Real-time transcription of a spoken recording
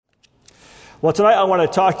Well, tonight I want to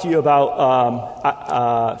talk to you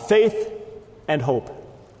about faith and hope.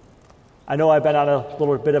 I know I've been on a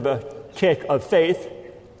little bit of a kick of faith.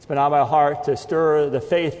 It's been on my heart to stir the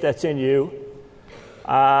faith that's in you.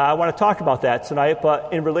 I want to talk about that tonight,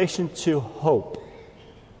 but in relation to hope.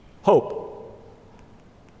 Hope.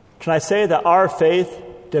 Can I say that our faith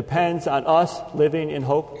depends on us living in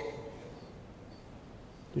hope?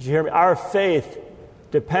 Did you hear me? Our faith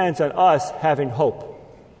depends on us having hope.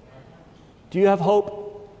 Do you have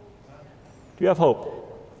hope? Do you have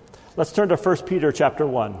hope? Let's turn to 1 Peter chapter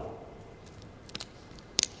 1.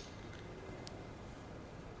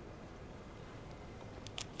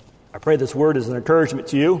 I pray this word is an encouragement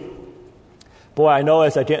to you. Boy, I know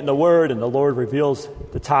as I get in the word and the Lord reveals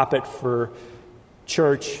the topic for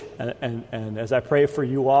church, and as I pray for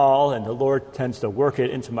you all, and the Lord tends to work it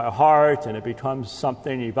into my heart, and it becomes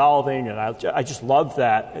something evolving, and I just love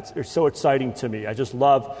that. It's so exciting to me. I just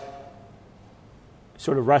love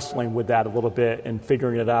sort of wrestling with that a little bit and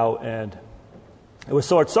figuring it out, and it was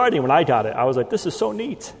so exciting when I got it. I was like, this is so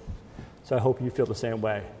neat. So I hope you feel the same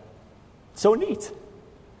way. So neat.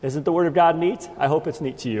 Isn't the Word of God neat? I hope it's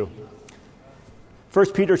neat to you.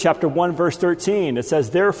 1 Peter chapter 1, verse 13, it says,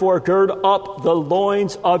 "Therefore gird up the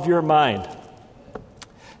loins of your mind.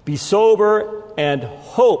 Be sober and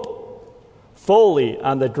hope fully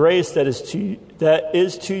on the grace that is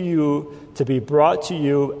to you to be brought to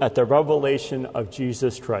you at the revelation of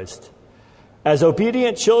Jesus Christ. As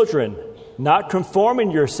obedient children, not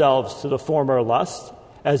conforming yourselves to the former lust,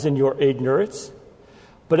 as in your ignorance,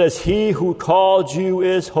 but as he who called you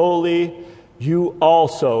is holy, you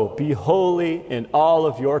also be holy in all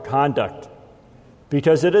of your conduct.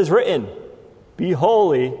 Because it is written, be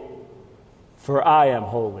holy, for I am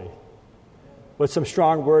holy." With some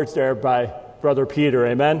strong words there by Brother Peter,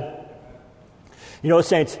 amen? You know,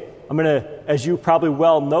 saints, as you probably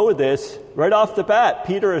well know this, right off the bat,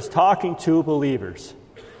 Peter is talking to believers.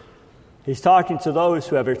 He's talking to those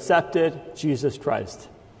who have accepted Jesus Christ.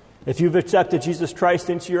 If you've accepted Jesus Christ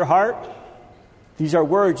into your heart, these are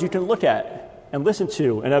words you can look at and listen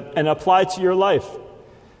to and apply to your life.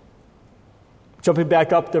 Jumping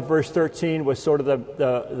back up to verse 13 was sort of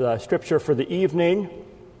the scripture for the evening.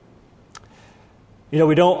 You know,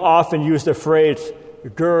 we don't often use the phrase,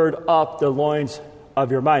 gird up the loins of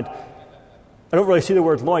your mind. I don't really see the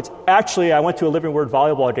word loins. Actually, I went to a Living Word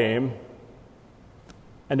volleyball game,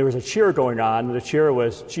 and there was a cheer going on. The cheer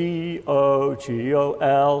was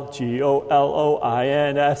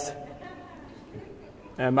G-O-G-O-L-G-O-L-O-I-N-S.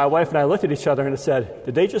 And my wife and I looked at each other and said,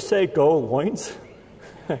 did they just say go loins?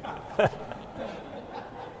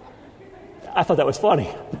 I thought that was funny.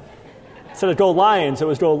 Instead of go lions, it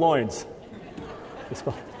was go loins.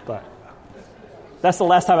 But that's the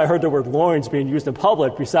last time I heard the word loins being used in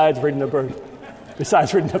public besides reading the Bible.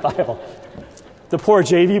 The poor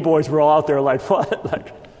JV boys were all out there like,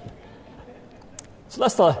 what? So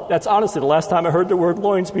that's honestly the last time I heard the word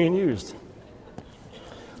loins being used.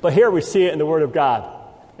 But here we see it in the Word of God.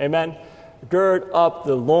 Amen? Gird up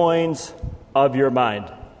the loins of your mind.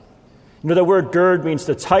 You know, the word gird means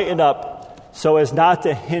to tighten up so as not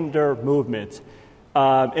to hinder movement.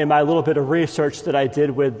 In my little bit of research that I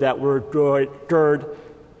did with that word gird,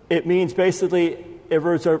 it means basically, it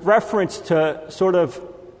was a reference to sort of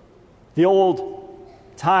the old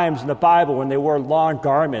times in the Bible when they wore long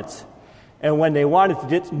garments. And when they wanted to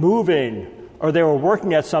get moving or they were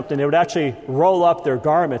working at something, they would actually roll up their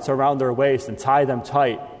garments around their waist and tie them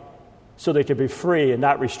tight so they could be free and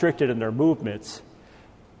not restricted in their movements.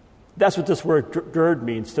 That's what this word gird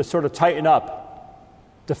means, to sort of tighten up,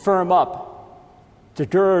 to firm up, to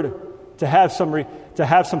gird, to have some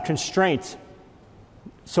constraints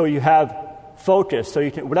so you have focus, so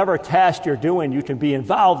you can, whatever task you're doing, you can be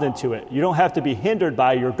involved into it. You don't have to be hindered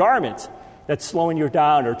by your garment that's slowing you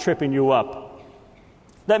down or tripping you up.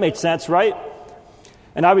 That makes sense, right?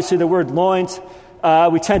 And obviously the word loins,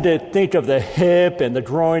 we tend to think of the hip and the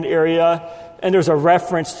groin area, and there's a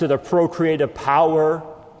reference to the procreative power,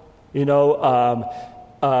 of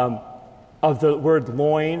the word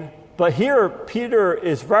loin. But here, Peter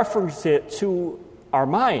is referencing it to our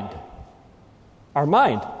mind. Our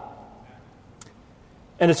mind.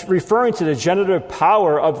 And it's referring to the generative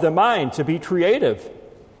power of the mind to be creative.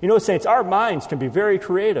 You know, saints, our minds can be very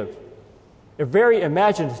creative. They're very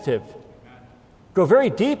imaginative. Go very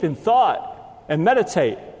deep in thought and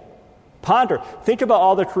meditate. Ponder. Think about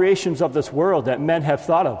all the creations of this world that men have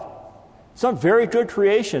thought of. Some very good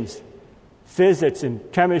creations. Physics and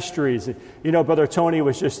chemistries. You know, Brother Tony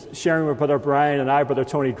was just sharing with Brother Brian and I, Brother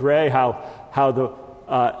Tony Gray, how the,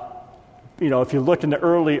 if you look in the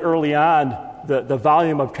early on, the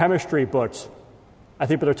volume of chemistry books, I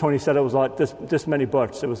think Brother Tony said it was like this many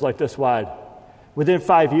books. It was like this wide. Within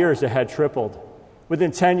 5 years, it had tripled.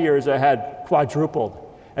 Within 10 years, it had quadrupled.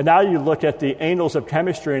 And now you look at the annals of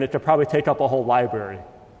chemistry, and it could probably take up a whole library.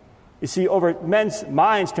 You see, men's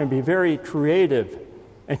minds can be very creative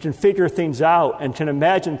and can figure things out and can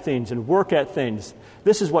imagine things and work at things.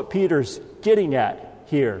 This is what Peter's getting at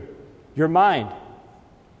here. Your mind.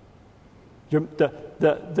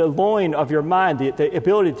 The loin of your mind, the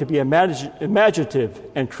ability to be imaginative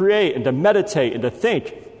and create and to meditate and to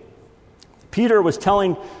think. Peter was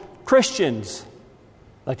telling Christians,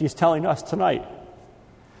 like he's telling us tonight,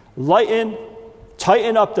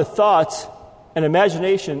 tighten up the thoughts and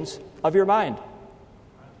imaginations of your mind.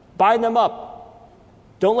 Bind them up.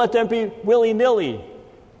 Don't let them be willy-nilly.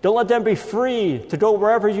 Don't let them be free to go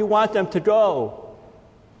wherever you want them to go.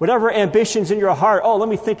 Whatever ambitions in your heart, let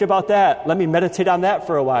me think about that. Let me meditate on that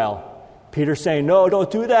for a while. Peter's saying, no, don't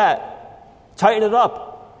do that. Tighten it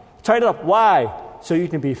up. Tighten it up. Why? So you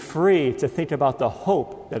can be free to think about the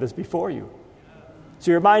hope that is before you. So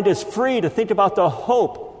your mind is free to think about the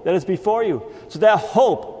hope that is before you. So that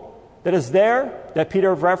hope that is there, that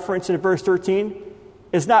Peter referenced in verse 13,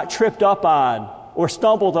 is not tripped up on or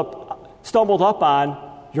stumbled up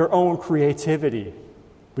on your own creativity.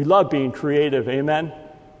 We love being creative, amen?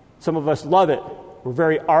 Some of us love it. We're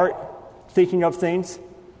very thinking of things.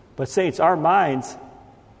 But saints, our minds,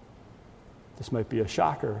 this might be a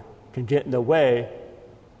shocker, can get in the way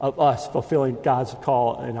of us fulfilling God's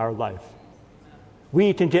call in our life.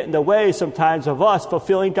 We can get in the way sometimes of us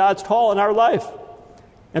fulfilling God's call in our life.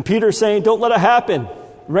 And Peter's saying, don't let it happen.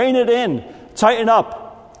 Rein it in. Tighten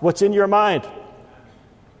up what's in your mind.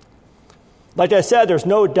 Like I said, there's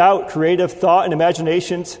no doubt creative thought and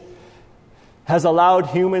imaginations has allowed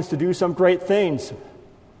humans to do some great things.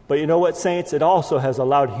 But you know what, saints? It also has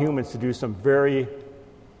allowed humans to do some very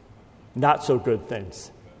not so good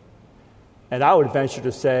things. And I would venture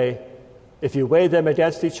to say, if you weigh them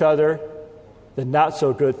against each other, the not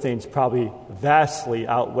so good things probably vastly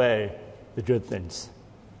outweigh the good things.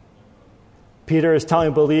 Peter is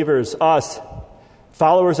telling believers, us,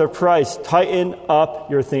 followers of Christ, tighten up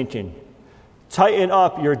your thinking. Tighten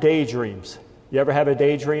up your daydreams. You ever have a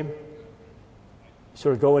daydream?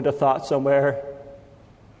 Sort of go into thought somewhere.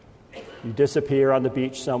 You disappear on the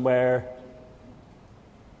beach somewhere.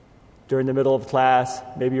 During the middle of class,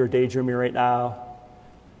 maybe you're daydreaming right now.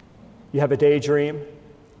 You have a daydream.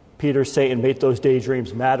 Peter's saying, make those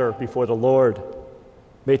daydreams matter before the Lord.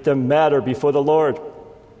 Make them matter before the Lord.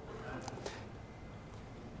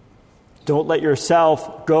 Don't let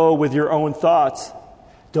yourself go with your own thoughts.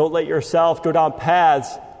 Don't let yourself go down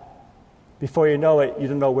paths. Before you know it, you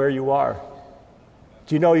don't know where you are.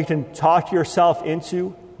 Do you know you can talk yourself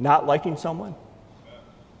into not liking someone?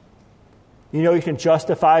 You know you can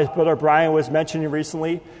justify, as Brother Brian was mentioning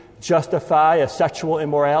recently, justify a sexual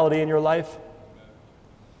immorality in your life.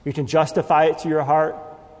 You can justify it to your heart.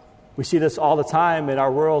 We see this all the time in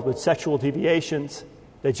our world with sexual deviations.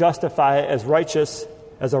 They justify it as righteous,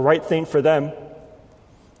 as a right thing for them.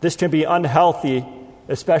 This can be unhealthy,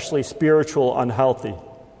 especially spiritual unhealthy.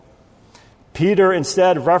 Peter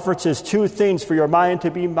instead references two things for your mind to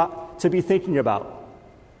be thinking about: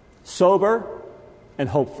 sober and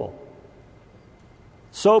hopeful.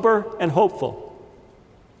 Sober and hopeful.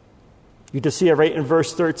 You can see it right in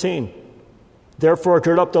verse 13. Therefore,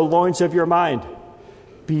 gird up the loins of your mind.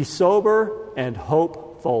 Be sober and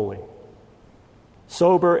hope fully.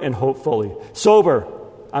 Sober and hope fully. Sober.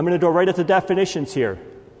 I'm going to go right at the definitions here.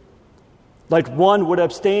 Like one would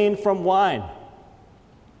abstain from wine.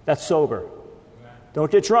 That's sober. Don't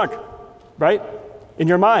get drunk, right? In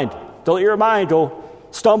your mind. Don't let your mind go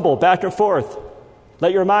stumble back and forth.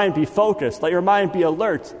 Let your mind be focused. Let your mind be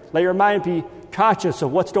alert. Let your mind be conscious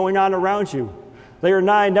of what's going on around you. Let your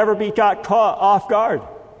mind never be caught off guard.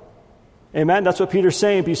 Amen? That's what Peter's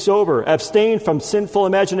saying. Be sober. Abstain from sinful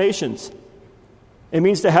imaginations. It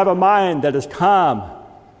means to have a mind that is calm,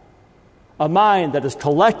 a mind that is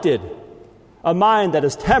collected, a mind that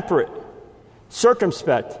is temperate,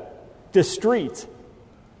 circumspect, discreet,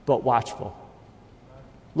 but watchful.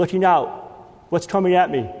 Looking out. What's coming at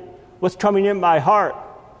me? What's coming in my heart?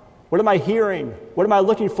 What am I hearing? What am I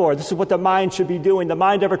looking for? This is what the mind should be doing. The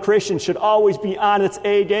mind of a Christian should always be on its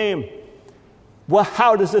A game. Well,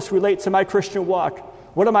 how does this relate to my Christian walk?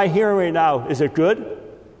 What am I hearing right now? Is it good?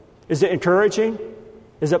 Is it encouraging?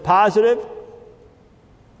 Is it positive?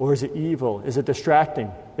 Or is it evil? Is it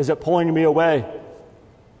distracting? Is it pulling me away?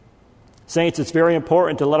 Saints, it's very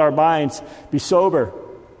important to let our minds be sober,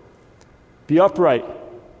 be upright,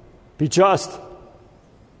 be just.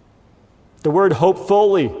 The word hope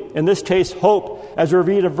fully, in this case, hope, as we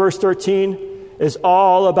read in verse 13, is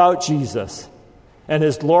all about Jesus and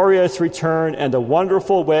his glorious return and the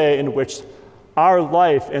wonderful way in which our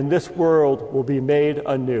life in this world will be made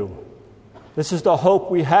anew. This is the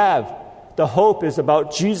hope we have. The hope is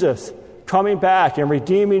about Jesus coming back and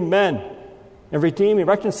redeeming men and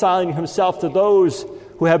reconciling himself to those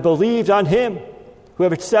who have believed on him, who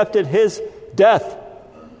have accepted his death,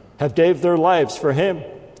 have gave their lives for him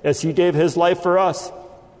as he gave his life for us.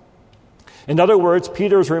 In other words,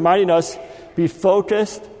 Peter is reminding us, be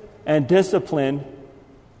focused and disciplined,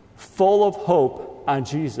 full of hope on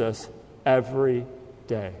Jesus every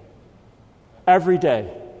day. Every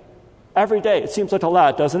day. Every day. It seems like a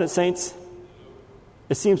lot, doesn't it, saints?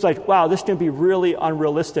 It seems like, wow, this can be really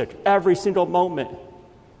unrealistic. Every single moment,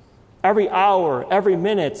 every hour, every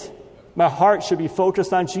minute, my heart should be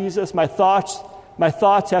focused on Jesus. My thoughts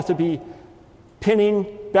have to be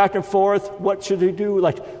pinning back and forth. What should we do?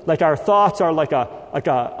 Like our thoughts are like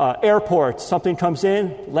a airport. Something comes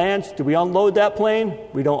in, lands. Do we unload that plane?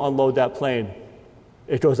 We don't unload that plane.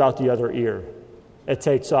 It goes out the other ear. It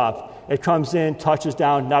takes off. It comes in, touches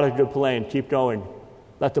down. Not a good plane. Keep going.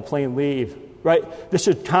 Let the plane leave. Right? This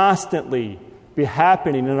should constantly be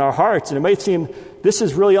happening in our hearts. And it may seem this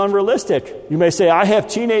is really unrealistic. You may say, I have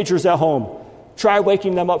teenagers at home. Try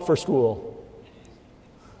waking them up for school.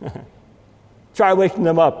 Try waking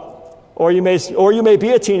them up. Or you may be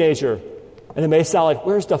a teenager, and it may sound like,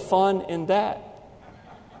 where's the fun in that?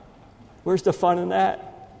 Where's the fun in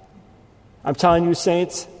that? I'm telling you,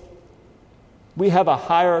 saints, we have a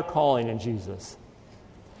higher calling in Jesus.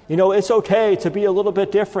 You know, it's okay to be a little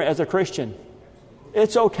bit different as a Christian.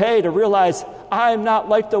 It's okay to realize I'm not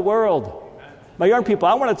like the world. My young people,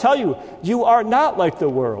 I want to tell you, you are not like the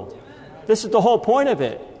world. This is the whole point of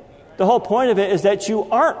it. The whole point of it is that you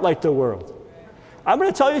aren't like the world. I'm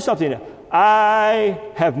going to tell you something. I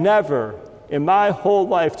have never, in my whole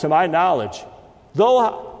life, to my knowledge,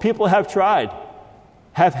 though people have tried,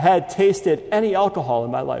 have had tasted any alcohol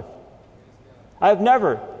in my life. I have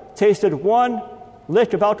never tasted one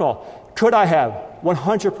lick of alcohol. Could I have?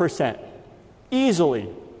 100%. Easily.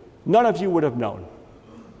 None of you would have known.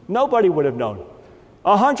 Nobody would have known.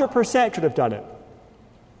 100% could have done it.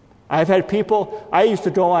 I've had people, I used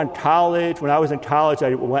to go on college. When I was in college,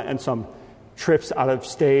 I went on some trips out of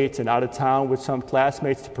state and out of town with some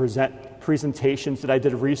classmates to present presentations that I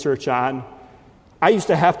did research on. I used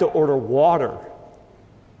to have to order water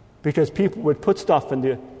because people would put stuff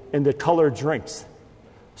in the colored drinks.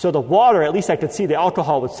 So the water, at least I could see the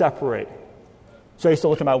alcohol would separate. So I used to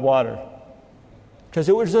look at my water because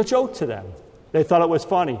it was a joke to them. They thought it was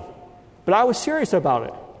funny. But I was serious about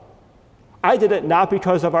it. I did it not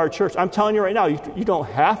because of our church. I'm telling you right now, you don't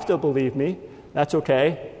have to believe me. That's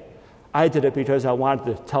okay. I did it because I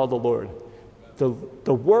wanted to tell the Lord.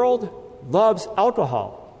 The world loves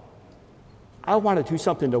alcohol. I want to do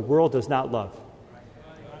something the world does not love.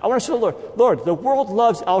 I want to say to the Lord, the world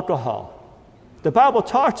loves alcohol. The Bible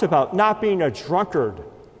talks about not being a drunkard.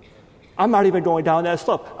 I'm not even going down that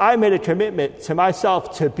slope. I made a commitment to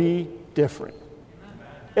myself to be different.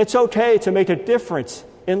 It's okay to make a difference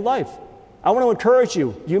in life. I want to encourage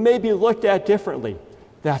you. You may be looked at differently.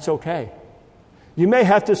 That's okay. You may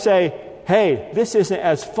have to say, hey, this isn't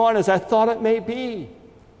as fun as I thought it may be.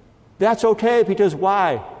 That's okay because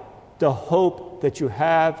why? The hope that you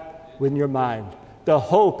have within your mind. The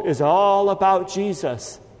hope is all about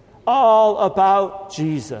Jesus. All about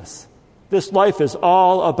Jesus. This life is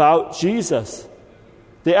all about Jesus.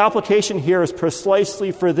 The application here is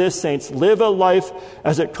precisely for this, saints. Live a life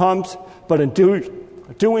as it comes, but in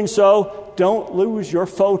doing so, don't lose your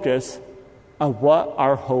focus on what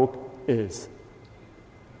our hope is.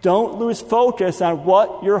 Don't lose focus on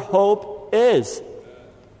what your hope is.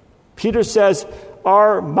 Peter says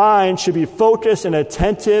our mind should be focused and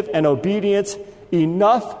attentive and obedient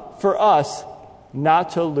enough for us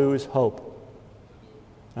not to lose hope.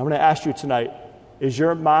 I'm going to ask you tonight, is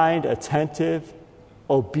your mind attentive,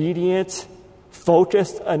 obedient,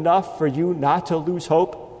 focused enough for you not to lose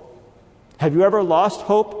hope? Have you ever lost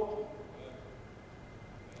hope?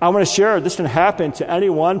 I want to share, this can happen to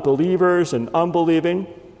anyone, believers and unbelieving.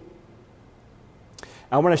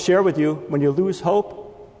 I want to share with you, when you lose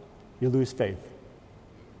hope, you lose faith.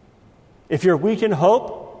 If you're weak in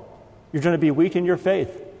hope, you're going to be weak in your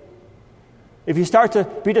faith. If you start to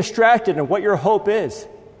be distracted in what your hope is,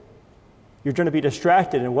 you're going to be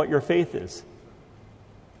distracted in what your faith is.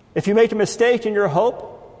 If you make a mistake in your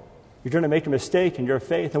hope, you're going to make a mistake in your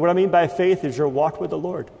faith. And what I mean by faith is your walk with the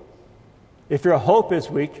Lord. If your hope is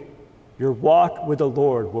weak, your walk with the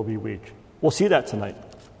Lord will be weak. We'll see that tonight.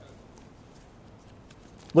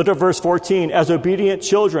 Look at verse 14. As obedient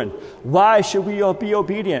children, why should we be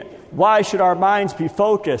obedient? Why should our minds be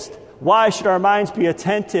focused? Why should our minds be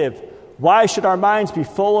attentive? Why should our minds be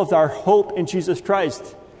full of our hope in Jesus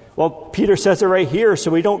Christ? Well, Peter says it right here,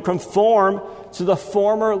 so we don't conform to the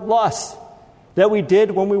former lusts that we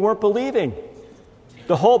did when we weren't believing.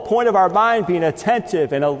 The whole point of our mind being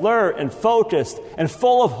attentive and alert and focused and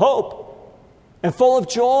full of hope and full of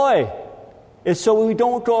joy is so we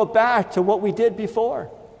don't go back to what we did before.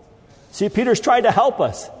 See, Peter's trying to help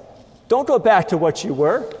us. Don't go back to what you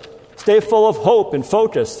were. Stay full of hope and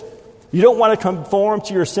focus. You don't want to conform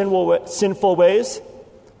to your sinful ways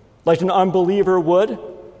like an unbeliever would,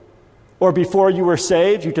 or before you were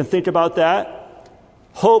saved. You can think about that.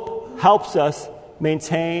 Hope helps us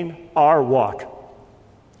maintain our walk.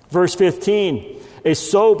 Verse 15, a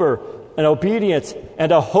sober, an obedient,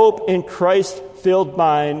 and a hope in Christ-filled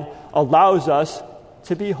mind allows us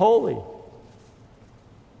to be holy.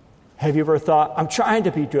 Have you ever thought, I'm trying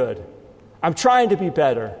to be good. I'm trying to be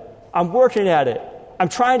better. I'm working at it. I'm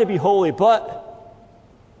trying to be holy, but,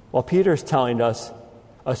 well, Peter's telling us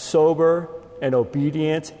a sober, an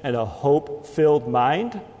obedient, and a hope-filled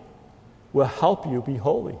mind will help you be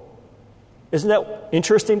holy. Isn't that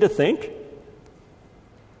interesting to think?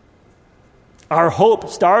 Our hope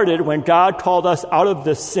started when God called us out of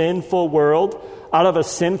the sinful world, out of a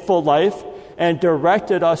sinful life, and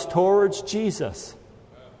directed us towards Jesus.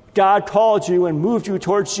 God called you and moved you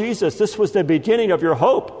towards Jesus. This was the beginning of your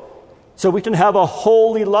hope, so we can have a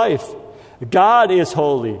holy life. God is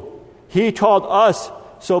holy. He called us,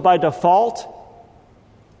 so by default,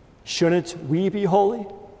 shouldn't we be holy?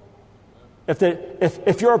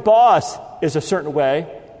 If your boss is a certain way,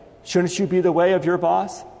 shouldn't you be the way of your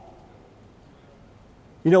boss?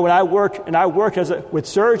 You know, when I work with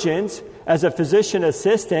surgeons as a physician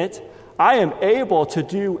assistant, I am able to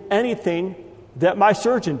do anything that my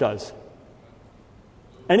surgeon does.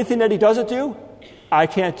 Anything that he doesn't do, I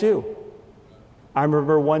can't do. I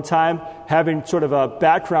remember one time having sort of a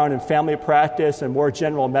background in family practice and more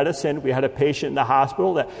general medicine. We had a patient in the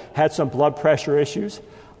hospital that had some blood pressure issues.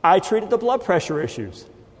 I treated the blood pressure issues.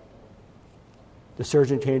 The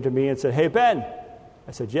surgeon came to me and said, "Hey, Ben."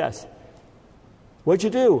 I said, "Yes." "What'd you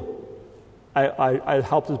do?" I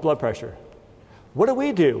helped his blood pressure. "What do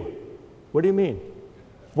we do?" "What do you mean?"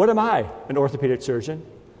 "What am I?" "An orthopedic surgeon."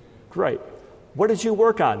 "Great. What did you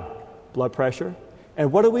work on?" "Blood pressure."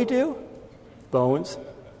 "And what do we do?" "Bones."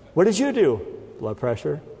 "What did you do?" "Blood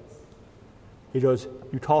pressure." He goes,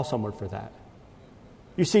 "You call someone for that."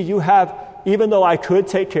 You see, even though I could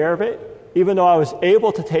take care of it, even though I was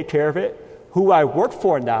able to take care of it, who I work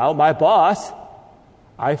for now, my boss,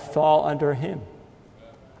 I fall under him.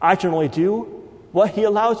 I can only do what he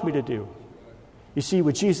allows me to do. You see,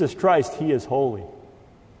 with Jesus Christ, he is holy.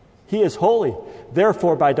 He is holy.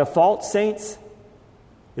 Therefore, by default, saints,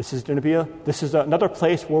 this is another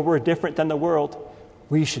place where we're different than the world.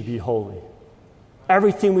 We should be holy.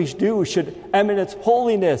 Everything we do should emanate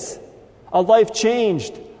holiness. A life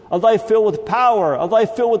changed, a life filled with power, a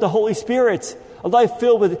life filled with the Holy Spirit, a life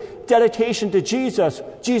filled with dedication to Jesus.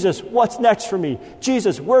 Jesus, what's next for me?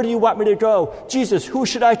 Jesus, where do you want me to go? Jesus, who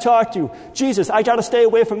should I talk to? Jesus, I got to stay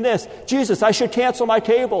away from this. Jesus, I should cancel my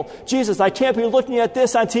cable. Jesus, I can't be looking at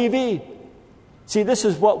this on TV. See, this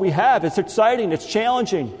is what we have. It's exciting. It's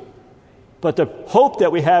challenging. But the hope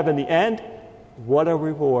that we have in the end, what a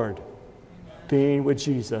reward. Being with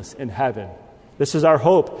Jesus in heaven. This is our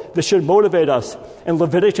hope. This should motivate us. In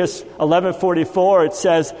Leviticus 11:44, it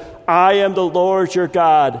says, "I am the Lord your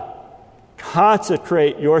God.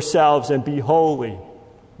 Consecrate yourselves and be holy."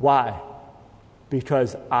 Why?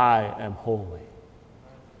 Because I am holy.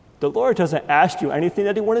 The Lord doesn't ask you anything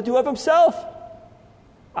that he wouldn't do of himself.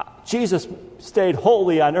 Jesus stayed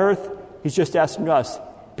holy on earth. He's just asking us,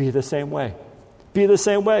 be the same way. Be the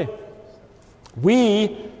same way.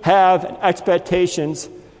 We have expectations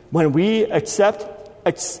when we accept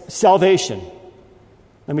salvation.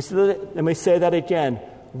 Let me say that again.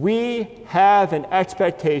 We have an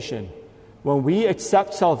expectation. When we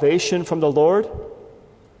accept salvation from the Lord,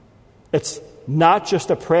 it's not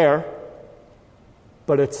just a prayer,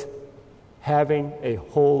 but it's having a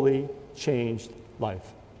holy, changed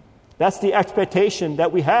life. That's the expectation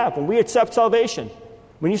that we have when we accept salvation.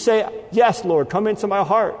 When you say, "Yes, Lord, come into my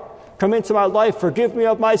heart, come into my life, forgive me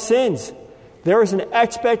of my sins," there is an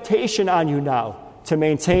expectation on you now to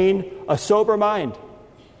maintain a sober mind,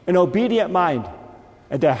 an obedient mind,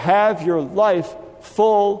 and to have your life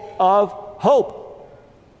full of hope.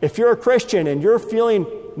 If you're a Christian and you're feeling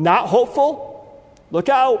not hopeful, look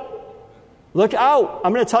out. Look out.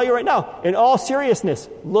 I'm going to tell you right now, in all seriousness,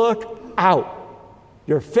 look out.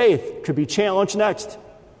 Your faith could be challenged next.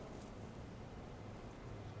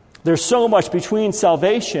 There's so much between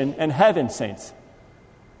salvation and heaven, saints.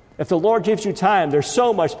 If the Lord gives you time, there's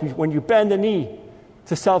so much when you bend the knee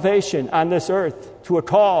to salvation on this earth, to a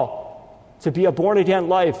call to be a born-again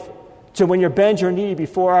life, to when you bend your knee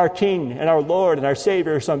before our King and our Lord and our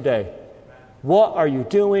Savior someday. What are you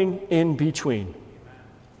doing in between?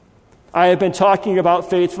 I have been talking about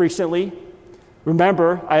faith recently.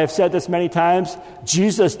 Remember, I have said this many times,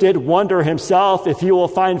 Jesus did wonder himself if he will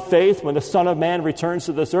find faith when the Son of Man returns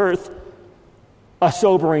to this earth. A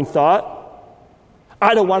sobering thought.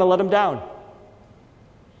 I don't want to let him down.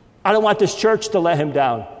 I don't want this church to let him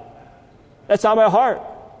down. That's on my heart.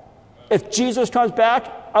 If Jesus comes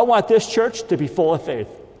back, I want this church to be full of faith.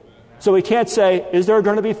 So we can't say, is there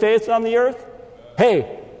going to be faith on the earth?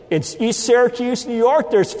 Hey, in East Syracuse, New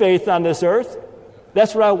York, there's faith on this earth.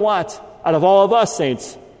 That's what I want out of all of us,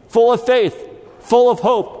 saints. Full of faith, full of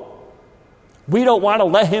hope. We don't want to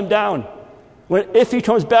let him down. If he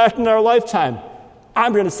comes back in our lifetime,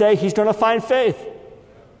 I'm going to say he's going to find faith.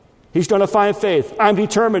 He's going to find faith. I'm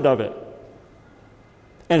determined of it.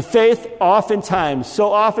 And faith oftentimes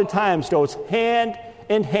goes hand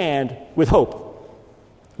in hand with hope.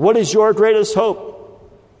 What is your greatest hope?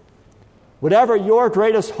 Whatever your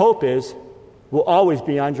greatest hope is will always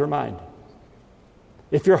be on your mind.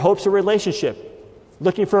 If your hope's a relationship,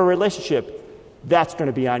 looking for a relationship, that's going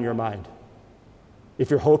to be on your mind. If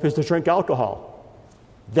your hope is to drink alcohol,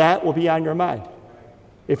 that will be on your mind.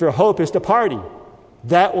 If your hope is to party,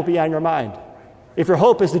 that will be on your mind. If your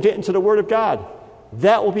hope is to get into the Word of God,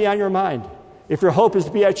 that will be on your mind. If your hope is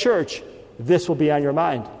to be at church, this will be on your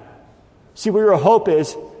mind. See, where your hope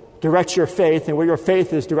is, directs your faith, and where your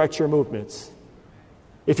faith is, directs your movements.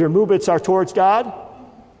 If your movements are towards God,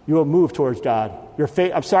 you will move towards God.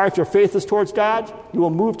 If your faith is towards God, you will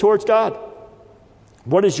move towards God.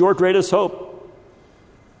 What is your greatest hope?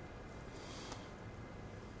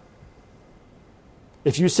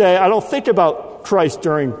 If you say, I don't think about Christ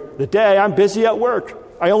during the day, I'm busy at work,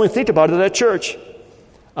 I only think about it at church,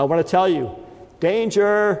 I want to tell you,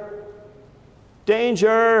 danger,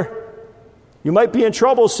 danger. You might be in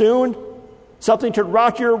trouble soon. Something could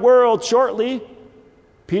rock your world shortly.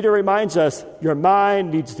 Peter reminds us, your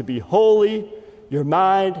mind needs to be holy, your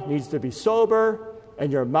mind needs to be sober,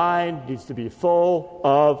 and your mind needs to be full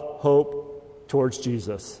of hope towards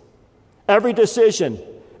Jesus. Every decision,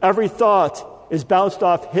 every thought is bounced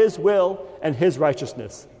off his will and his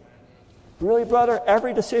righteousness. Really, brother?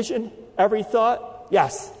 Every decision, every thought?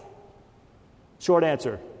 Yes. Short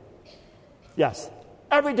answer. Yes.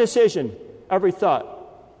 Every decision, every thought.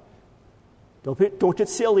 Don't get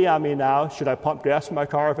silly on me now. Should I pump gas in my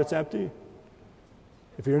car if it's empty?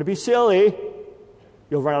 If you're going to be silly,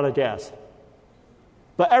 you'll run out of gas.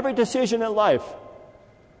 But every decision in life,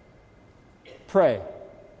 pray.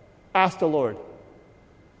 Ask the Lord,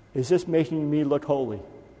 is this making me look holy?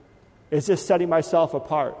 Is this setting myself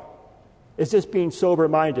apart? Is this being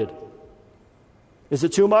sober-minded? Is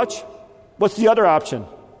it too much? What's the other option?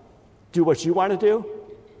 Do what you want to do?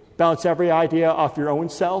 Bounce every idea off your own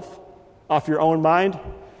self? Off your own mind?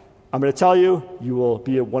 I'm going to tell you, you will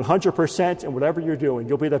be 100% in whatever you're doing.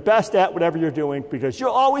 You'll be the best at whatever you're doing because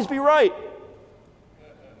you'll always be right.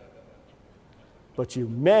 But you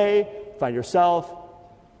may find yourself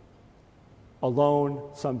alone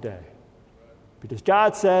someday. Because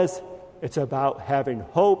God says it's about having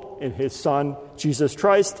hope in his Son, Jesus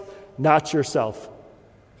Christ, not yourself.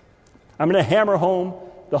 I'm going to hammer home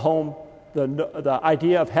the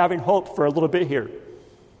idea of having hope for a little bit here.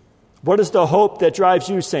 What is the hope that drives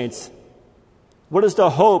you, saints? What is the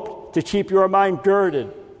hope to keep your mind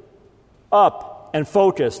girded, up, and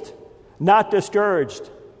focused, not discouraged,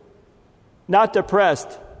 not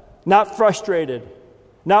depressed, not frustrated,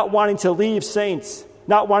 not wanting to leave saints,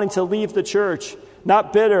 not wanting to leave the church,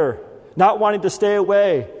 not bitter, not wanting to stay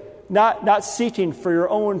away, not seeking for your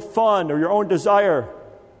own fun or your own desire?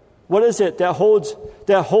 What is it that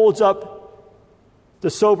holds up the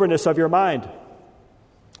soberness of your mind?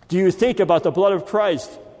 Do you think about the blood of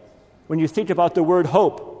Christ when you think about the word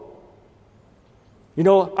hope? You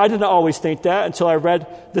know, I didn't always think that until I read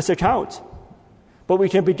this account. But we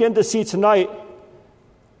can begin to see tonight,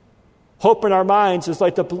 hope in our minds is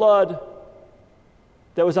like the blood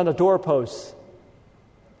that was on the doorposts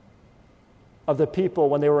of the people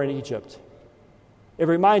when they were in Egypt. It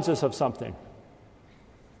reminds us of something.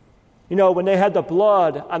 You know, when they had the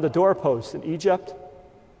blood on the doorposts in Egypt,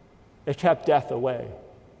 it kept death away.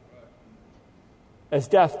 As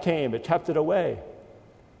death came, it kept it away.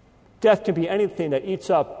 Death can be anything that eats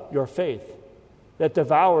up your faith, that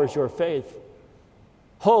devours your faith.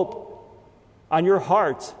 Hope on your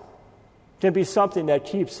heart can be something that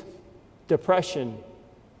keeps depression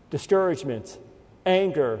discouragement,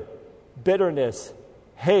 anger, bitterness,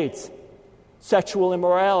 hate, sexual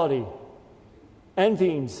immorality,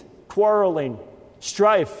 envyings, quarreling,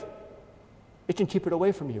 strife. It can keep it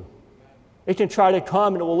away from you. It can try to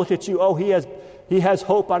come and it will look at you. Oh, he has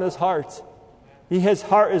hope on his heart. His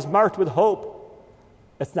heart is marked with hope.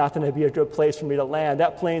 It's not going to be a good place for me to land.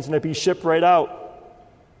 That plane's going to be shipped right out.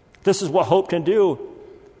 This is what hope can do.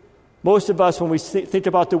 Most of us, when we think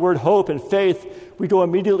about the word hope and faith, we go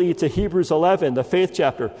immediately to Hebrews 11, the faith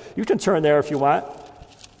chapter. You can turn there if you want.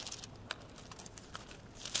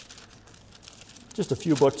 Just a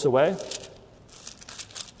few books away.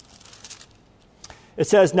 It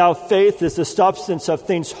says, now faith is the substance of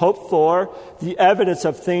things hoped for, the evidence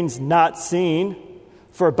of things not seen,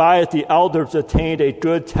 for by it the elders attained a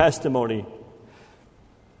good testimony.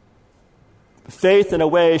 Faith, in a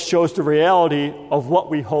way, shows the reality of what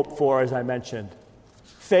we hope for, as I mentioned.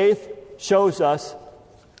 Faith shows us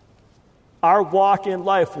our walk in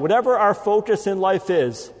life. Whatever our focus in life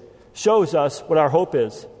is, shows us what our hope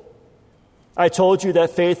is. I told you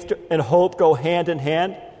that faith and hope go hand in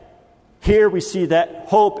hand. Here we see that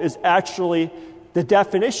hope is actually the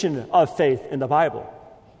definition of faith in the Bible.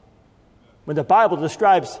 When the Bible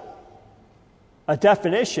describes a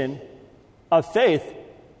definition of faith,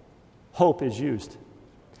 hope is used.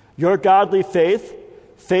 Your godly faith,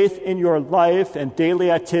 faith in your life and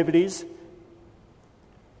daily activities,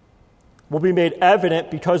 will be made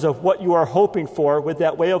evident because of what you are hoping for with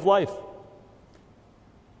that way of life.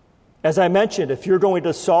 As I mentioned, if you're going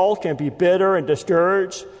to sulk and be bitter and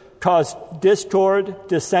discouraged, cause discord,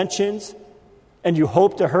 dissensions, and you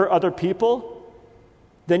hope to hurt other people,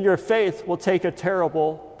 then your faith will take a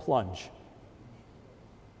terrible plunge.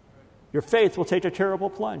 Your faith will take a terrible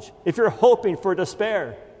plunge. If you're hoping for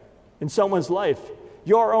despair in someone's life,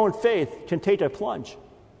 your own faith can take a plunge.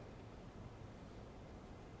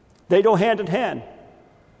 They go hand in hand.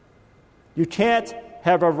 You can't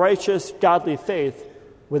have a righteous, godly faith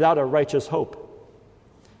without a righteous hope.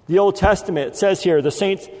 The Old Testament, it says here, the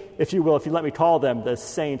saints, if you will, if you let me call them the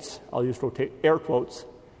saints, I'll use air quotes,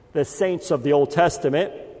 the saints of the Old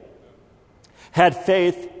Testament had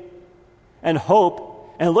faith and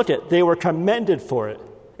hope, and look at, they were commended for it.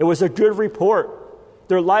 It was a good report.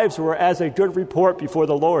 Their lives were as a good report before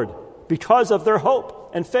the Lord because of their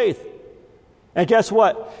hope and faith. And guess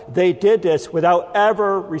what? They did this without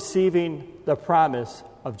ever receiving the promise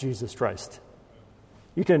of Jesus Christ.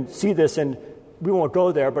 You can see this in, we won't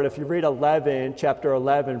go there, but if you read chapter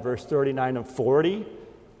 11, verse 39 and 40,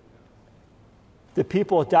 the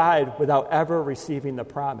people died without ever receiving the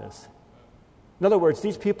promise. In other words,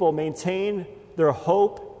 these people maintained their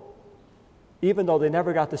hope even though they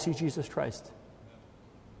never got to see Jesus Christ.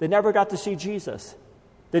 They never got to see Jesus.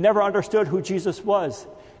 They never understood who Jesus was.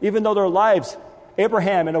 Even though their lives,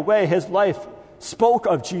 Abraham, in a way, his life spoke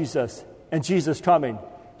of Jesus and Jesus coming,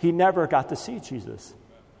 he never got to see Jesus.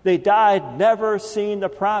 They died never seeing the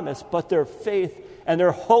promise, but their faith and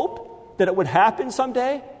their hope that it would happen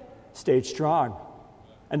someday stayed strong.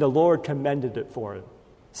 And the Lord commended it for it.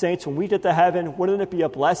 Saints, when we get to heaven, wouldn't it be a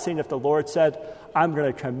blessing if the Lord said, I'm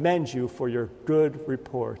going to commend you for your good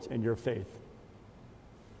report and your faith?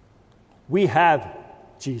 We have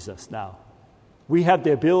Jesus now. We have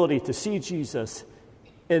the ability to see Jesus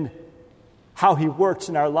in how he works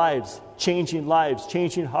in our lives, changing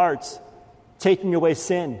hearts, taking away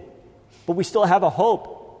sin. But we still have a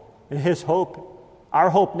hope. And his hope, our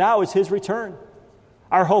hope now is his return.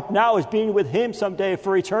 Our hope now is being with him someday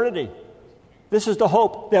for eternity. This is the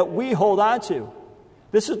hope that we hold on to.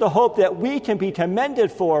 This is the hope that we can be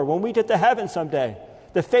commended for when we get to heaven someday.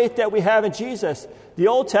 The faith that we have in Jesus. The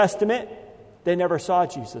Old Testament, they never saw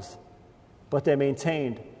Jesus, but they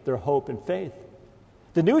maintained their hope and faith.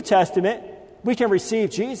 The New Testament, we can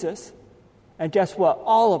receive Jesus, and guess what?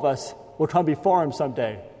 All of us will come before him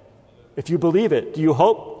someday. If you believe it, do you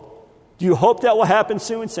hope? Do you hope that will happen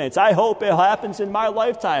soon, saints? I hope it happens in my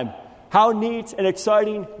lifetime. How neat and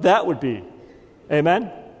exciting that would be.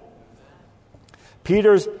 Amen?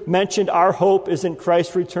 Peter's mentioned our hope is in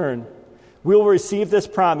Christ's return. We will receive this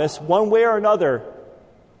promise one way or another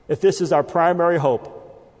if this is our primary hope.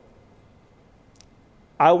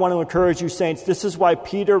 I want to encourage you, saints, this is why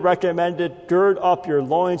Peter recommended gird up your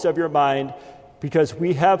loins of your mind, because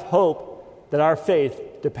we have hope that our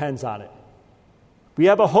faith depends on it. We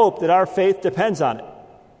have a hope that our faith depends on it.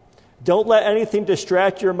 Don't let anything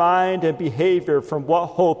distract your mind and behavior from what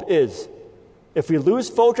hope is. If we lose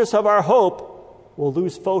focus of our hope, we'll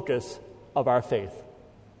lose focus of our faith.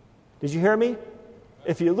 Did you hear me?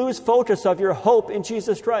 If you lose focus of your hope in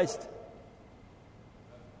Jesus Christ,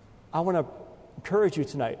 I want to encourage you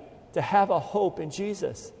tonight to have a hope in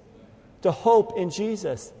Jesus. to hope in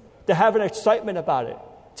Jesus, to have an excitement about it,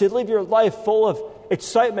 to live your life full of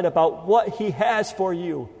excitement about what he has for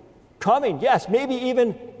you. Coming, yes, maybe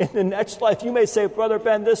even in the next life. You may say, Brother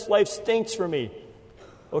Ben, this life stinks for me.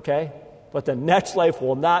 Okay, but the next life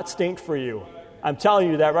will not stink for you. I'm telling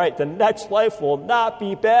you that right. The next life will not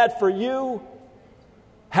be bad for you.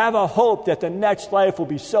 Have a hope that the next life will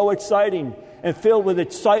be so exciting and filled with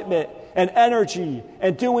excitement and energy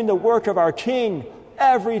and doing the work of our King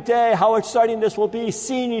every day. How exciting this will be,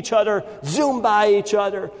 seeing each other, zoom by each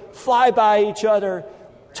other, fly by each other,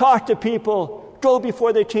 talk to people, go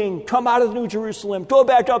before the King, come out of the New Jerusalem, go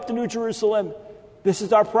back up to New Jerusalem. This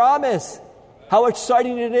is our promise. How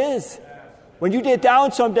exciting it is. When you get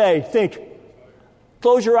down someday, think,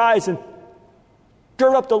 close your eyes and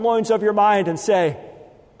gird up the loins of your mind and say,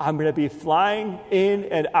 I'm going to be flying in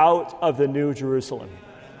and out of the New Jerusalem.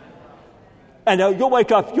 And you'll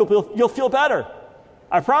wake up, you'll feel better.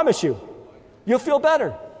 I promise you. You'll feel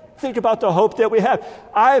better. Think about the hope that we have.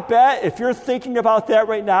 I bet if you're thinking about that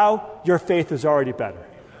right now, your faith is already better.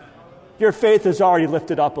 Your faith is already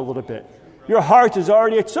lifted up a little bit. Your heart is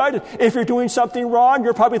already excited. If you're doing something wrong,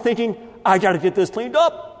 you're probably thinking, I got to get this cleaned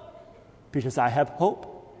up because I have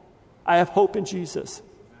hope. I have hope in Jesus.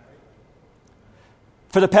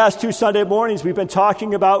 For the past 2 Sunday mornings, we've been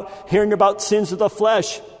talking about, hearing about sins of the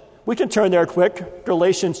flesh. We can turn there quick.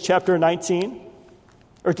 Galatians chapter 19,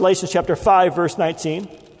 or Galatians chapter 5, verse 19.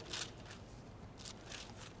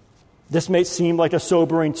 This may seem like a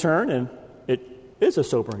sobering turn, and it is a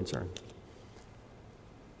sobering turn.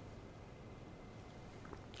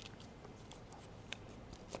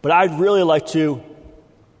 But I'd really like to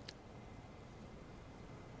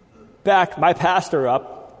back my pastor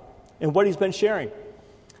up in what he's been sharing.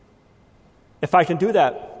 If I can do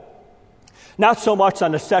that. Not so much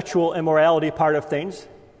on the sexual immorality part of things,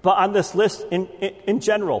 but on this list in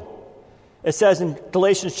general. It says in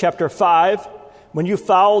Galatians chapter 5, when you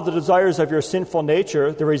follow the desires of your sinful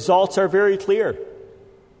nature, the results are very clear.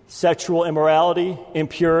 Sexual immorality,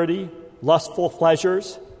 impurity, lustful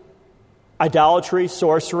pleasures, idolatry,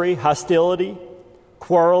 sorcery, hostility,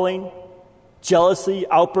 quarreling, jealousy,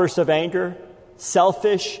 outbursts of anger,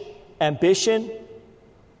 selfish ambition,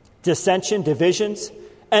 dissension, divisions,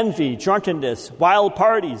 envy, drunkenness, wild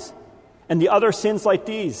parties, and the other sins like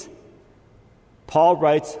these. Paul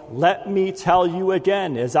writes, let me tell you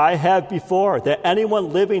again, as I have before, that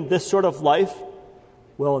anyone living this sort of life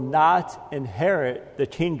will not inherit the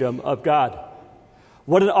kingdom of God.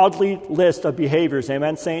 What an ugly list of behaviors,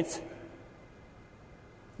 amen, saints?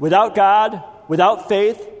 Without God, without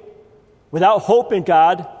faith, without hope in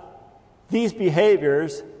God, these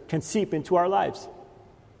behaviors can seep into our lives.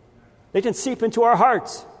 They can seep into our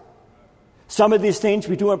hearts. Some of these things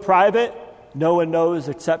we do in private, no one knows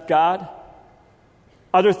except God.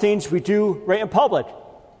 Other things we do right in public,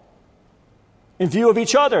 in view of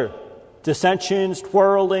each other. Dissensions,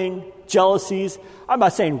 quarreling, jealousies. I'm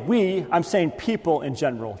not saying we, I'm saying people in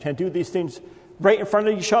general can do these things right in front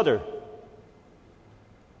of each other.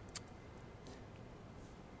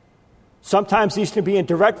 Sometimes these can be in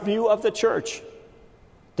direct view of the church,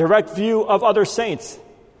 direct view of other saints.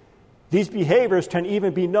 These behaviors can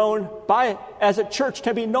even be known by, as a church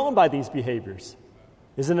can be known by these behaviors.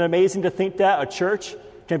 Isn't it amazing to think that a church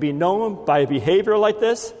can be known by a behavior like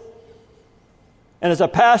this? And as a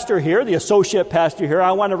pastor here, the associate pastor here,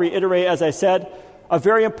 I want to reiterate, as I said, a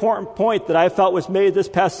very important point that I felt was made this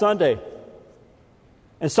past Sunday.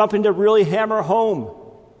 And something to really hammer home.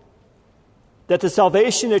 That the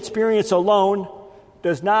salvation experience alone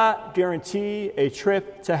does not guarantee a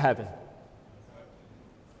trip to heaven.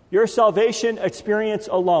 Your salvation experience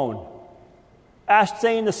alone,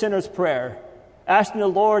 saying the sinner's prayer, asking the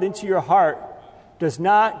Lord into your heart, does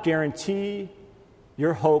not guarantee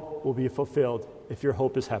your hope will be fulfilled if your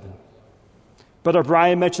hope is heaven. Brother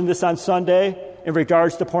Brian mentioned this on Sunday in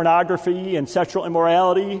regards to pornography and sexual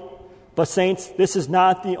immorality. But saints, this is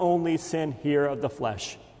not the only sin here of the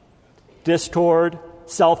flesh. Discord,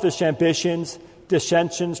 selfish ambitions,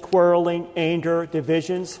 dissensions, quarreling, anger,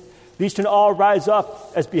 divisions, these can all rise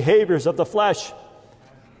up as behaviors of the flesh.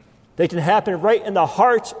 They can happen right in the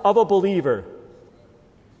heart of a believer.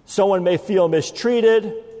 Someone may feel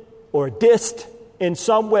mistreated or dissed in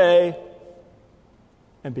some way,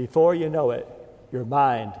 and before you know it, your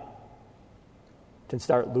mind can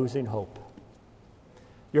start losing hope.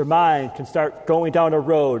 Your mind can start going down a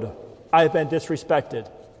road. I've been disrespected.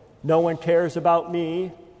 No one cares about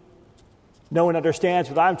me. No one understands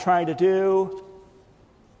what I'm trying to do.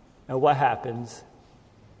 And what happens?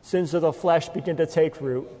 Sins of the flesh begin to take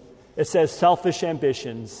root. It says selfish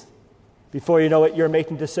ambitions, Before you know it, you're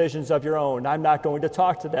making decisions of your own. I'm not going to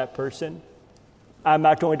talk to that person. I'm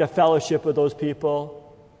not going to fellowship with those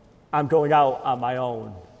people. I'm going out on my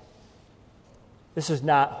own. This is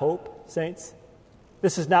not hope, saints.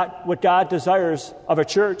 This is not what God desires of a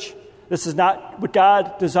church. This is not what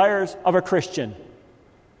God desires of a Christian.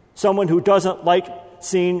 Someone who doesn't like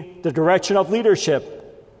seeing the direction of leadership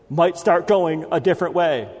might start going a different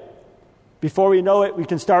way. Before we know it, we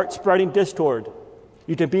can start spreading discord.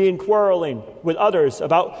 You can be in quarreling with others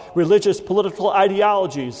about religious, political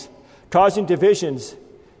ideologies, causing divisions,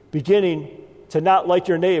 beginning to not like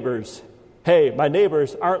your neighbors. Hey, my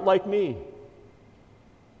neighbors aren't like me.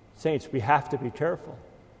 Saints, we have to be careful.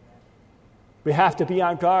 We have to be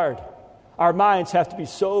on guard. Our minds have to be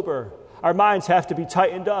sober. Our minds have to be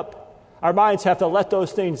tightened up. Our minds have to let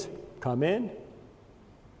those things come in.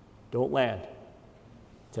 Don't land.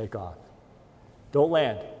 Take off. Don't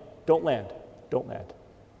land. Don't land. Don't land.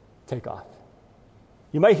 Take off.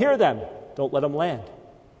 You might hear them. Don't let them land.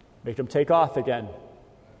 Make them take off again.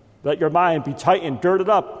 Let your mind be tightened, girded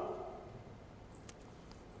up.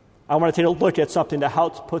 I want to take a look at something that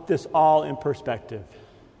helps put this all in perspective.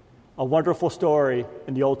 A wonderful story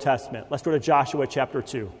in the Old Testament. Let's go to Joshua chapter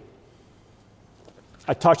 2.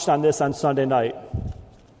 I touched on this on Sunday night.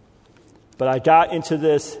 But I got into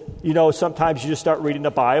this, sometimes you just start reading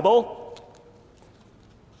the Bible.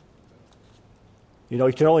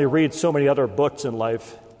 You can only read so many other books in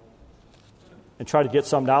life and try to get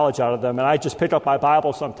some knowledge out of them. And I just pick up my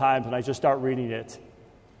Bible sometimes and I just start reading it.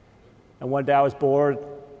 And one day I was bored,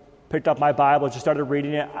 picked up my Bible, just started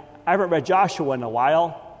reading it. I haven't read Joshua in a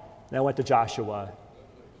while, and I went to Joshua.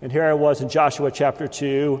 And here I was in Joshua chapter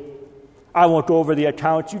 2. I won't go over the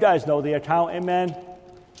account. You guys know the account, amen?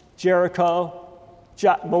 Jericho.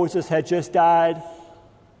 Moses had just died.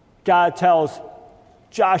 God tells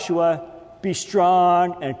Joshua, be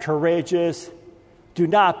strong and courageous. Do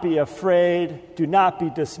not be afraid. Do not be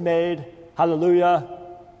dismayed. Hallelujah.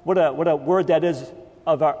 What a word that is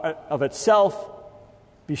of itself.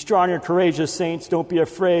 Be strong and courageous, saints. Don't be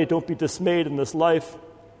afraid. Don't be dismayed in this life.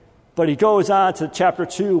 But he goes on to chapter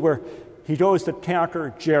 2 where he goes to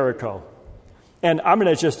conquer Jericho. And I'm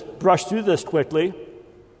going to just brush through this quickly.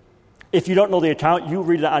 If you don't know the account, you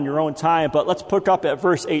read it on your own time. But let's pick up at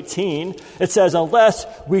verse 18. It says, unless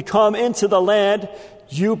we come into the land,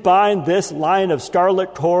 you bind this line of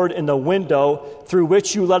scarlet cord in the window through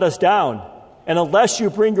which you let us down. And unless you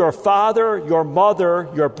bring your father, your mother,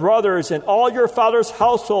 your brothers, and all your father's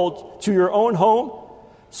household to your own home,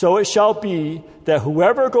 so it shall be that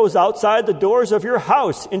whoever goes outside the doors of your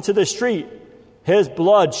house into the street, his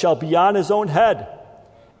blood shall be on his own head,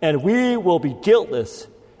 and we will be guiltless.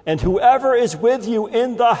 And whoever is with you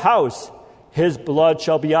in the house, his blood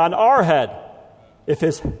shall be on our head,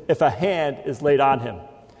 if a hand is laid on him.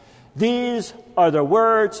 These are the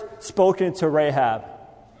words spoken to Rahab.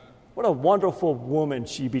 What a wonderful woman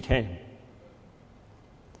she became.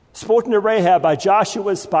 Spoken to Rahab by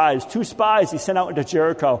Joshua's spies, 2 spies he sent out into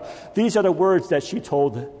Jericho. These are the words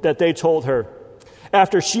that they told her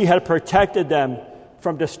after she had protected them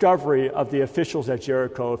from discovery of the officials at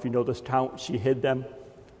Jericho. If you know this account, she hid them.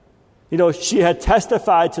 She had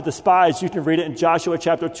testified to the spies. You can read it in Joshua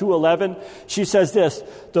chapter 2:11. She says this,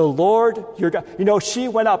 the Lord your God. She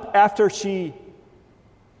went up after she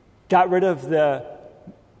got rid of the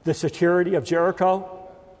security of Jericho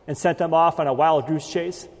and sent them off on a wild goose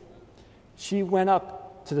chase. She went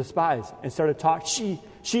up to the spies and started talking.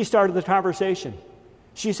 She started the conversation.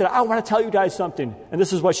 She said, I want to tell you guys something. And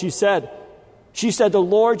this is what she said. She said, the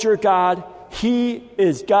Lord your God, he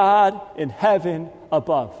is God in heaven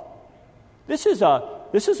above. This is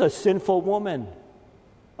a sinful woman.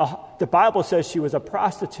 The Bible says she was a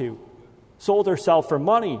prostitute, sold herself for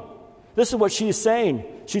money. This is what she's saying.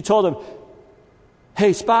 She told them,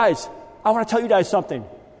 hey, spies, I want to tell you guys something.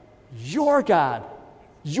 Your God,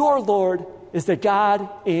 your Lord, is the God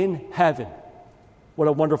in heaven. What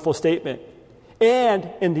a wonderful statement. And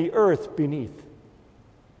in the earth beneath.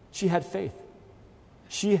 She had faith.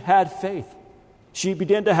 She had faith. She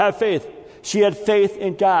began to have faith. She had faith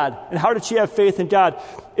in God. And how did she have faith in God?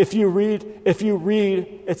 If you read,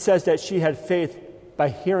 it says that she had faith by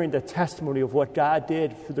hearing the testimony of what God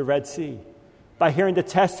did for the Red Sea, by hearing the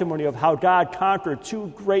testimony of how God conquered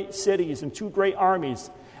 2 great cities and 2 great armies,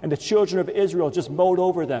 and the children of Israel just mowed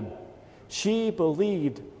over them. She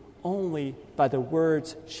believed only by the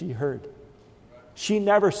words she heard. She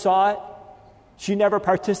never saw it. She never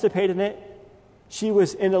participated in it. She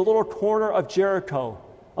was in a little corner of Jericho,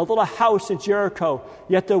 a little house in Jericho,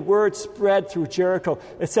 yet the word spread through Jericho.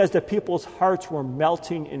 It says that people's hearts were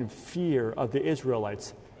melting in fear of the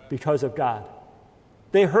Israelites because of God.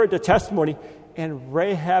 They heard the testimony, and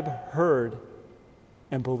Rahab heard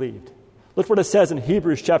and believed. Look what it says in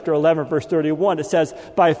Hebrews chapter 11, verse 31. It says,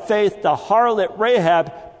 by faith the harlot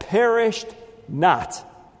Rahab perished not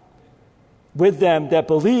with them that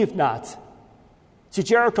believed not. See,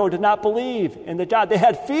 Jericho did not believe in the God. They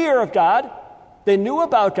had fear of God. They knew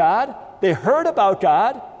about God. They heard about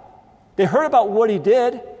God. They heard about what he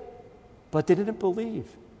did, but they didn't believe.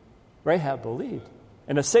 Rahab believed,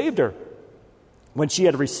 and it saved her when she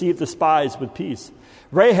had received the spies with peace.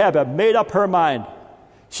 Rahab had made up her mind.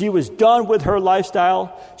 She was done with her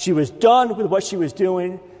lifestyle. She was done with what she was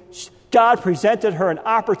doing. God presented her an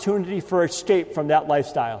opportunity for escape from that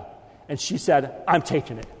lifestyle. And she said, I'm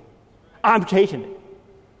taking it. I'm taking it.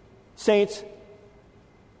 Saints,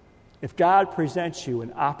 if God presents you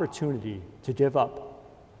an opportunity to give up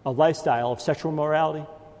a lifestyle of sexual immorality,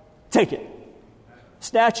 take it.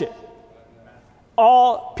 Snatch it.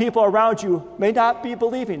 All people around you may not be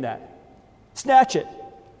believing that. Snatch it.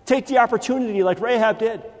 Take the opportunity like Rahab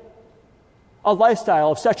did. A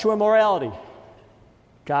lifestyle of sexual immorality.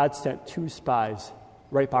 God sent 2 spies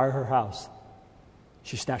right by her house.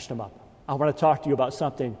 She snatched them up. I want to talk to you about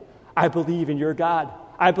something. I believe in your God.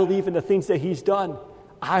 I believe in the things that he's done.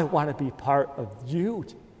 I want to be part of you.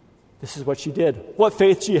 This is what she did. What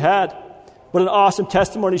faith she had. What an awesome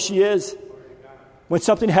testimony she is. When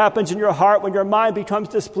something happens in your heart, when your mind becomes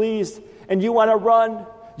displeased, and you want to run,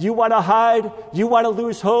 you want to hide, you want to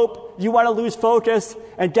lose hope, you want to lose focus,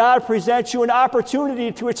 and God presents you an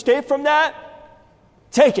opportunity to escape from that,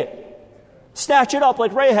 take it. Snatch it up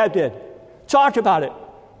like Rahab did. Talk about it.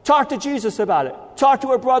 Talk to Jesus about it. Talk to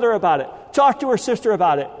her brother about it. Talk to her sister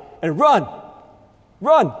about it. And run.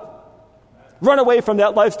 Run. Run away from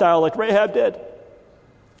that lifestyle like Rahab did.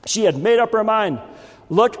 She had made up her mind.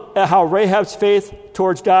 Look at how Rahab's faith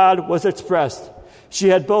towards God was expressed. She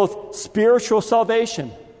had both spiritual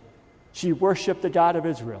salvation. She worshiped the God of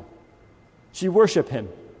Israel. She worshiped him.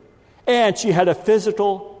 And she had a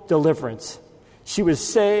physical deliverance. She was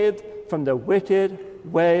saved from the wicked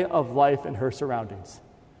way of life in her surroundings.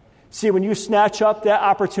 See, when you snatch up that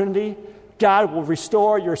opportunity, God will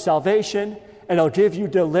restore your salvation and he'll give you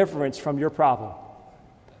deliverance from your problem.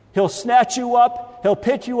 He'll snatch you up, he'll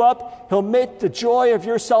pick you up, he'll make the joy of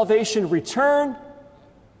your salvation return,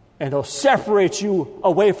 and he'll separate you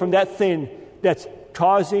away from that thing that's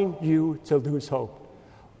causing you to lose hope.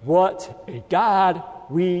 What a God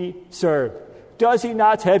we serve. Does he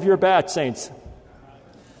not have your back, saints?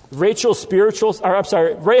 Rahab's spiritual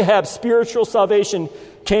salvation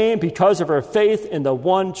came because of her faith in the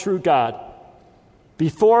one true God.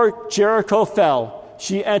 Before Jericho fell,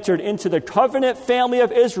 she entered into the covenant family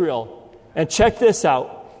of Israel, and check this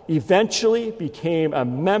out, eventually became a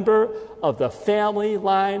member of the family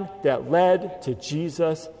line that led to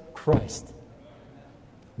Jesus Christ.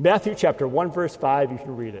 Matthew chapter 1, verse 5, you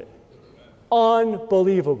can read it.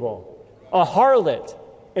 Unbelievable. A harlot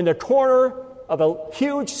in the corner of a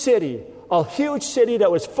huge city that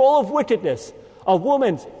was full of wickedness, a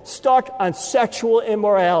woman stuck on sexual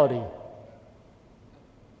immorality,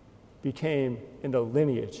 became in the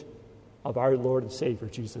lineage of our Lord and Savior,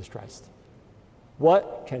 Jesus Christ.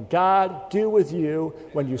 What can God do with you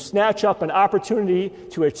when you snatch up an opportunity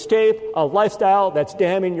to escape a lifestyle that's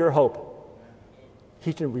damning your hope?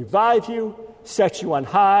 He can revive you, set you on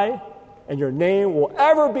high, and your name will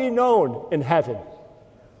ever be known in heaven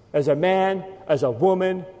as a man, as a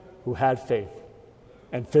woman who had faith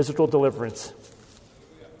and physical deliverance.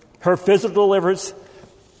 Her physical deliverance,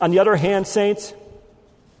 on the other hand, saints,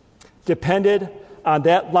 depended on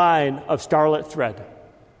that line of scarlet thread.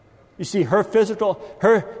 You see,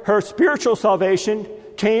 her spiritual salvation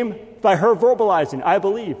came by her verbalizing, I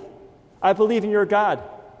believe in your God.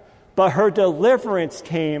 But her deliverance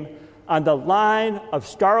came on the line of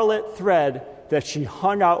scarlet thread that she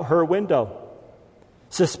hung out her window,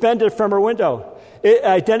 suspended from her window. It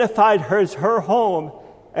identified her home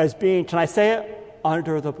as being, can I say it,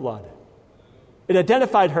 under the blood. It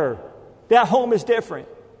identified her. That home is different.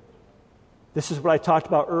 This is what I talked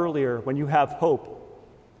about earlier. When you have hope,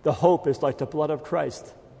 the hope is like the blood of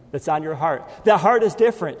Christ that's on your heart. That heart is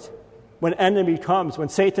different. When enemy comes, when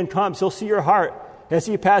Satan comes, he'll see your heart. As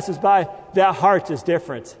he passes by, that heart is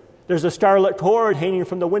different. There's a scarlet cord hanging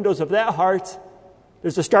from the windows of that heart.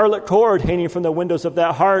 There's a scarlet cord hanging from the windows of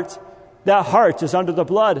that heart. That heart is under the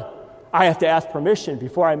blood. I have to ask permission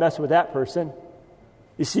before I mess with that person.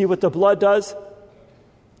 You see what the blood does?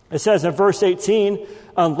 It says in verse 18,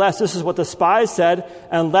 unless, this is what the spies said,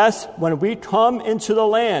 unless when we come into the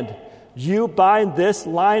land, you bind this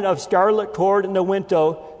line of scarlet cord in the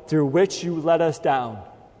window through which you let us down.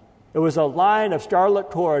 It was a line of scarlet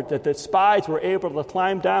cord that the spies were able to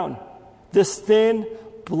climb down. This thin,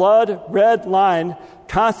 blood-red line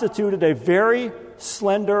constituted a very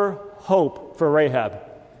slender hope for Rahab.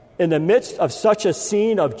 In the midst of such a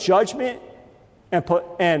scene of judgment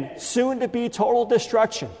and soon-to-be total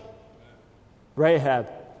destruction, Rahab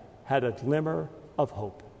had a glimmer of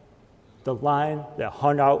hope. The line that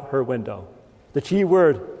hung out her window. The key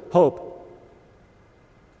word, hope.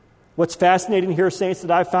 What's fascinating here, saints,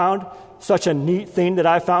 that I found, such a neat thing that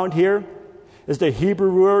I found here, is the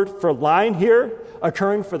Hebrew word for line here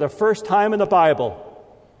occurring for the first time in the Bible.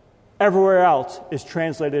 Everywhere else is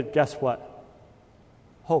translated, guess what?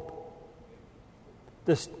 Hope.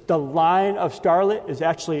 The line of scarlet is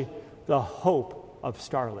actually the hope of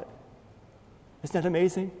scarlet. Isn't that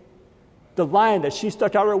amazing? The line that she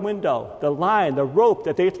stuck out her window, the rope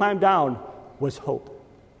that they climbed down was hope.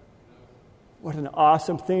 What an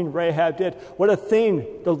awesome thing Rahab did. What a thing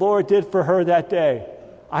the Lord did for her that day.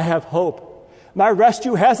 I have hope. My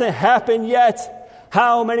rescue hasn't happened yet.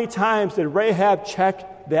 How many times did Rahab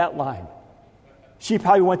check that line? She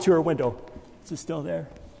probably went to her window. Is it still there?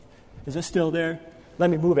 Is it still there? Let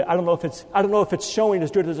me move it. I don't know if it's showing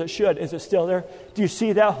as good as it should. Is it still there? Do you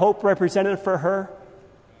see that hope represented for her?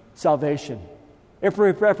 Salvation. It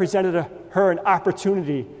represented her an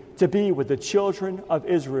opportunity to be with the children of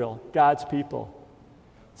Israel, God's people.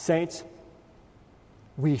 Saints,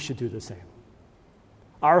 we should do the same.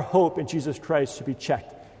 Our hope in Jesus Christ should be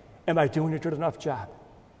checked. Am I doing a good enough job?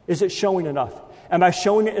 Is it showing enough? Am I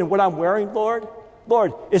showing it in what I'm wearing, Lord?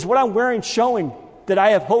 Lord, is what I'm wearing showing that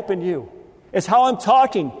I have hope in you? Is how I'm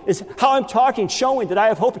talking showing that I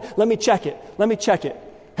have hope? Let me check it.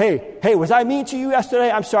 Hey, was I mean to you yesterday?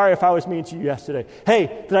 I'm sorry if I was mean to you yesterday.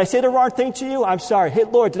 Hey, did I say the wrong thing to you? I'm sorry. Hey,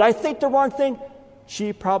 Lord, did I think the wrong thing?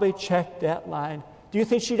 She probably checked that line. Do you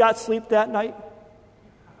think she got sleep that night?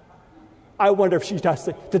 I wonder if she got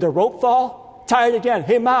sleep. Did the rope fall? Tired again.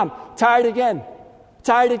 Hey, Mom, tired again.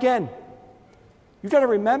 You've got to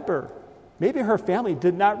remember, maybe her family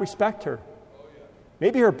did not respect her.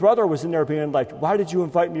 Maybe her brother was in there being like, why did you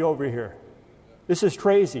invite me over here? This is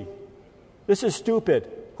crazy. This is stupid.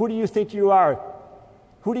 Who do you think you are?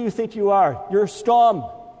 You're scum.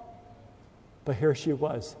 But here she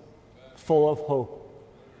was, full of hope,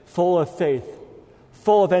 full of faith,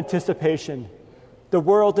 full of anticipation. The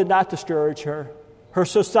world did not discourage her. Her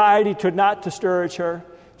society could not discourage her.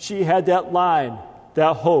 She had that line,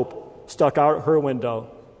 that hope, stuck out her window.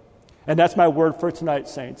 And that's my word for tonight,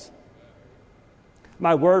 saints.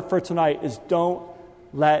 My word for tonight is don't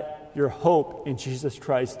let your hope in Jesus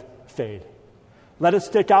Christ fade. Let it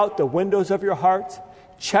stick out the windows of your heart.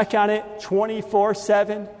 Check on it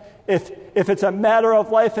 24/7. If it's a matter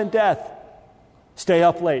of life and death, stay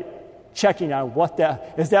up late, checking on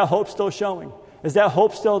is that hope still showing? Is that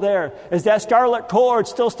hope still there? Is that scarlet cord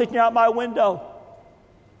still sticking out my window?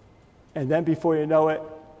 And then before you know it,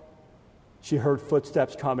 she heard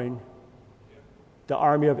footsteps coming. The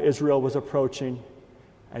army of Israel was approaching.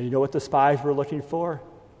 And you know what the spies were looking for?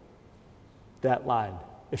 That line.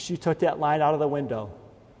 If she took that line out of the window,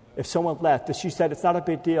 if someone left, if she said it's not a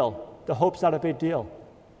big deal, the hope's not a big deal,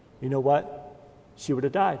 you know what? She would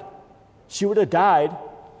have died. She would have died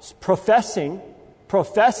professing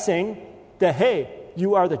that, hey,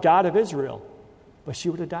 you are the God of Israel. But she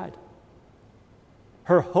would have died.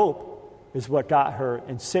 Her hope is what got her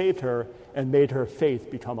and saved her and made her faith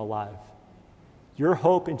become alive. Your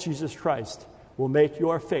hope in Jesus Christ will make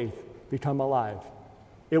your faith become alive.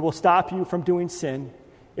 It will stop you from doing sin.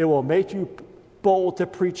 It will make you bold to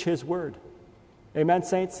preach his word. Amen,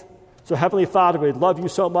 saints? So, Heavenly Father, we love you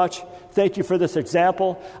so much. Thank you for this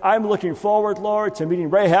example. I'm looking forward, Lord, to meeting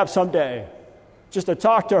Rahab someday, just to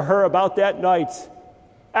talk to her about that night.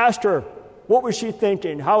 Ask her, what was she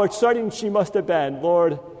thinking? How exciting she must have been.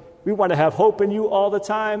 Lord, we want to have hope in you all the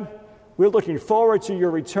time. We're looking forward to your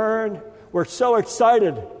return. We're so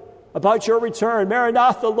excited about your return.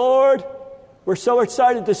 Maranatha, Lord. We're so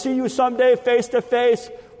excited to see you someday face to face.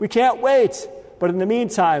 We can't wait. But in the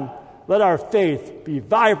meantime, let our faith be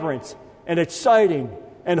vibrant and exciting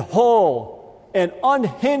and whole and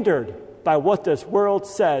unhindered by what this world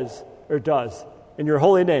says or does. In your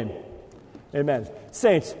holy name, amen.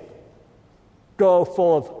 Saints, go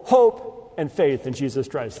full of hope and faith in Jesus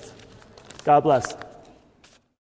Christ. God bless.